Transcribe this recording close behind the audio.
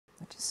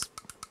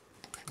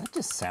It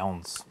just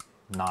sounds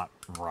not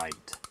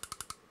right.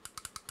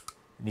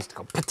 It needs to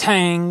go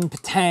patang,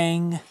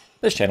 patang.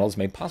 This channel is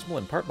made possible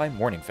in part by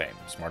Morning Fame,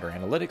 smarter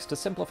analytics to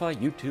simplify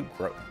YouTube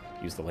growth.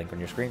 Use the link on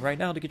your screen right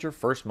now to get your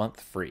first month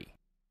free.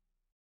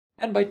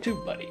 And by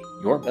TubeBuddy,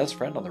 your best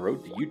friend on the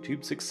road to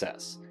YouTube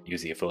success.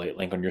 Use the affiliate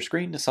link on your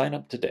screen to sign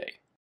up today.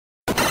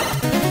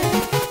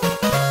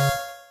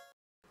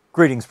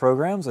 Greetings,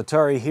 programs.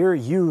 Atari here,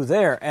 you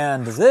there,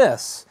 and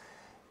this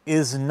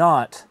is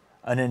not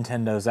a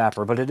Nintendo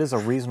Zapper, but it is a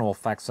reasonable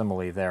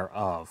facsimile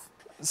thereof.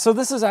 So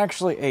this is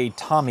actually a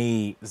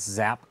Tommy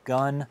Zap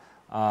gun.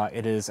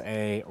 It is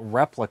a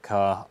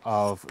replica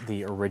of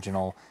the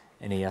original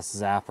NES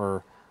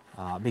Zapper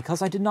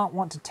because I did not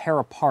want to tear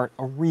apart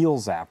a real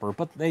Zapper,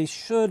 but they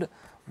should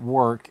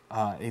work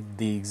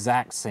the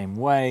exact same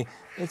way.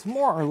 It's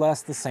more or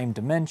less the same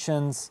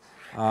dimensions.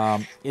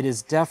 It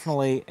is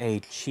definitely a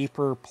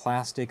cheaper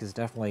plastic. It's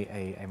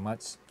definitely a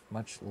much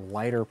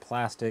lighter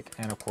plastic,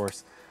 and of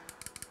course,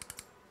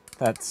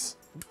 that's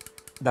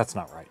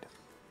not right.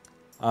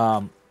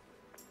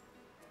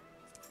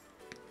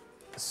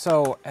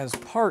 So as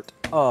part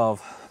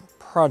of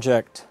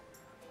Project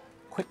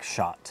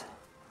QuickShot,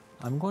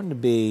 I'm going to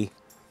be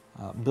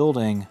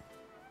building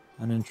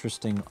an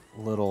interesting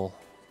little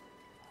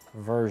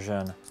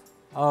version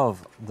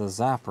of the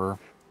Zapper.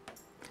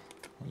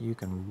 You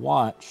can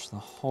watch the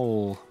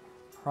whole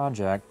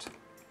project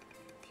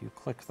if you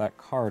click that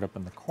card up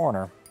in the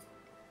corner.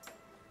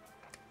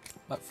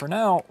 But for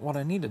now, what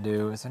I need to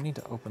do is I need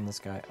to open this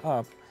guy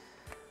up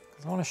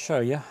because I want to show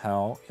you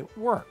how it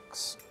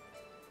works.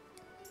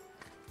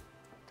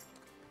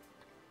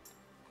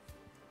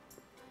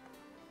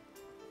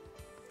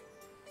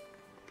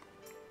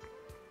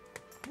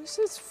 This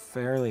is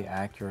fairly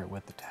accurate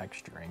with the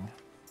texturing.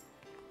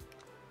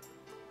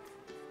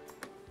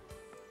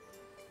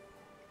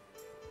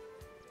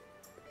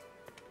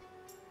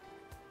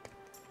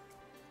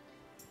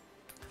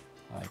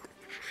 Like,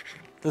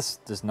 this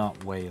does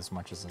not weigh as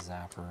much as a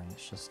Zapper, and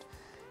it's just,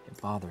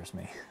 it bothers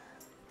me.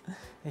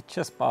 It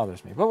just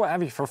bothers me. But I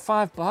mean, for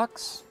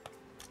 $5,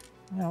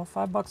 you know,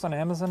 $5 on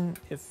Amazon,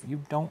 if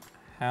you don't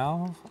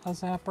have a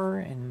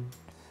Zapper and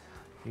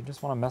you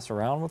just want to mess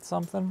around with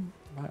something,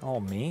 by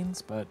all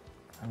means, but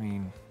I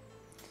mean,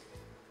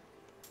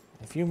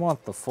 if you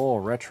want the full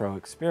retro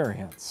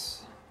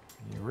experience,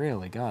 you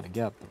really got to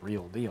get the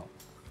real deal.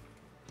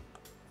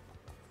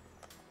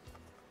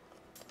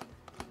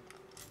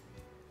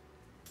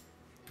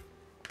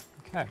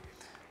 Okay,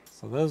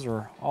 so those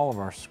are all of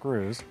our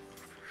screws.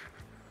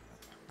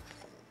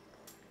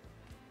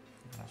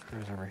 Our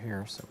screws over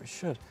here, so we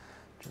should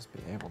just be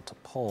able to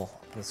pull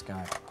this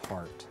guy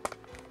apart.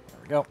 There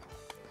we go.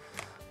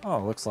 Oh,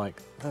 it looks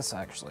like this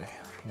actually,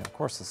 yeah, of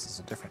course this is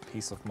a different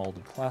piece of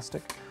molded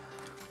plastic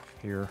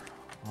here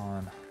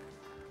on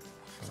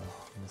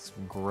this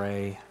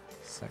gray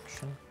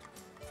section.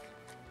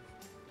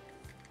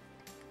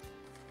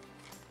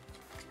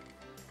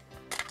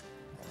 There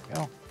we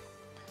go.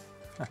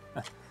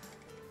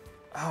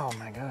 Oh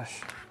my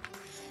gosh,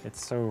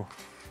 it's so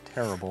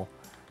terrible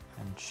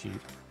and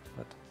cheap,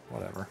 but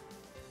whatever.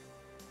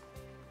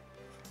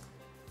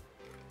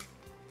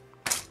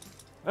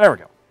 There we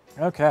go.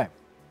 Okay.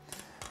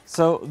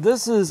 So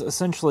this is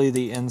essentially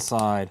the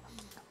inside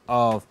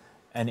of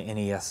an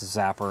NES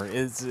Zapper.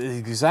 It's the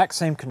exact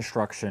same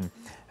construction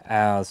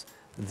as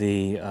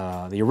the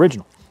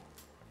original,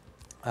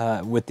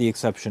 with the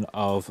exception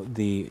of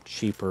the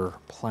cheaper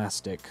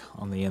plastic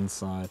on the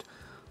inside.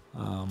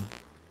 Can't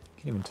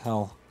even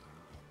tell.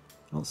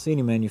 I don't see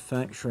any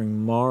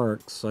manufacturing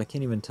marks, so I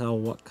can't even tell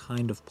what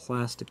kind of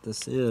plastic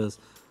this is.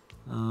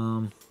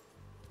 I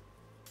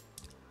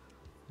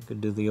could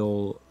do the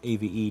old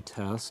AVE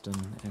test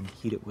and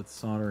heat it with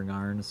soldering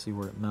iron to see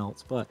where it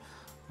melts, but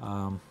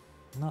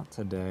not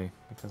today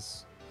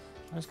because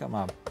I just got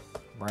my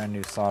brand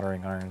new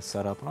soldering iron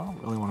set up and I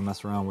don't really want to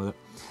mess around with it.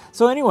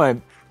 So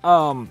anyway,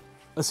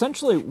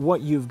 essentially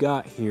what you've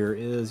got here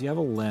is you have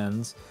a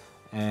lens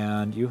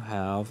and you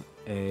have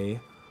a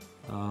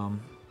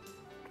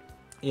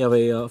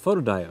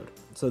photodiode.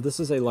 So this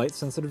is a light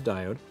sensitive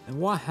diode, and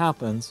what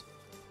happens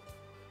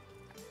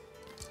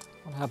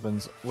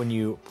when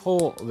you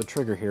pull the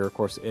trigger here, of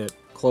course, it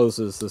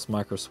closes this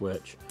micro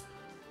switch.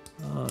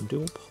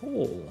 Dual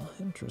pole,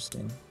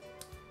 interesting.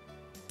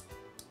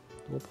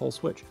 Dual pole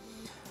switch.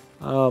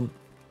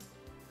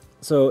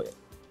 So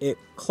it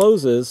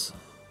closes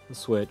the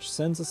switch,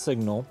 sends a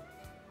signal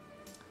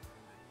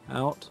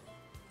out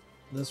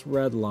this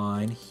red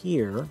line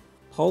here,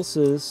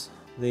 pulses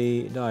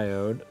the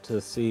diode to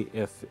see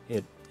if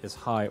it is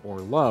high or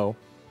low.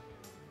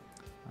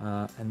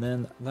 And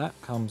then that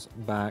comes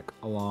back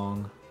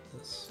along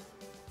this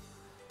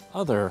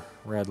other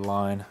red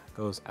line,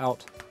 goes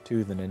out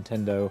to the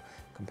Nintendo,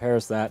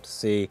 compares that to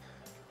see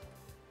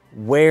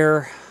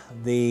where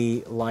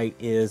the light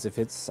is, if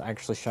it's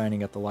actually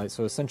shining at the light.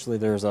 So essentially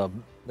there's a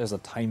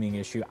timing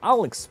issue.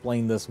 I'll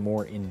explain this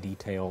more in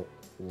detail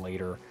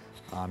later.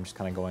 I'm just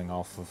kind of going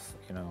off of,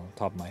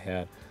 top of my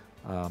head.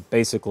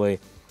 Basically,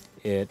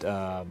 it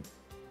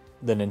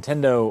the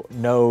Nintendo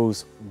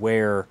knows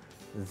where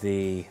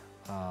the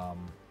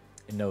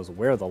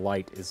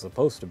light is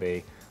supposed to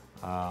be,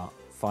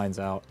 finds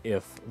out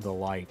if the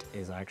light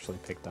is actually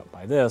picked up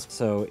by this.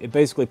 So it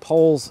basically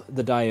polls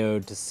the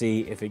diode to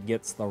see if it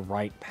gets the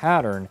right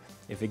pattern.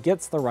 If it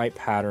gets the right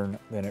pattern,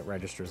 then it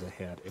registers a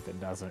hit. If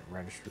it doesn't, it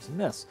registers a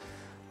miss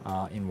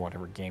in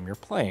whatever game you're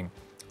playing.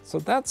 So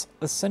that's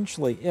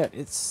essentially it.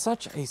 It's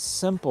such a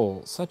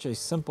simple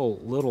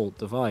little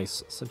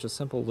device, such a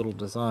simple little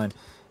design,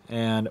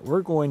 and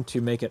we're going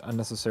to make it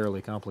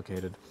unnecessarily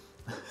complicated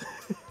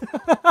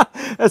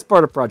as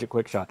part of Project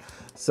QuickShot.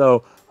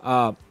 So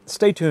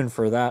stay tuned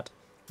for that.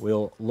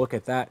 We'll look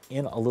at that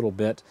in a little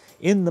bit.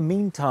 In the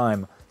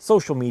meantime,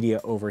 social media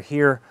over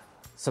here,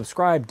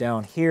 subscribe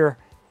down here.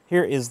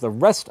 Here is the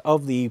rest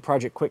of the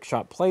Project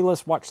QuickShot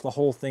playlist. Watch the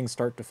whole thing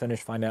start to finish,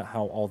 find out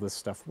how all this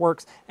stuff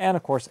works. And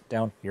of course,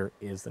 down here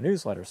is the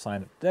newsletter.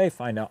 Sign up today,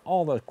 find out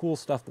all the cool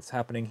stuff that's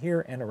happening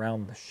here and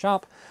around the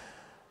shop.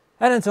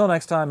 And until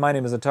next time, my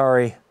name is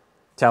Atari.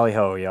 Tally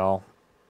ho, y'all.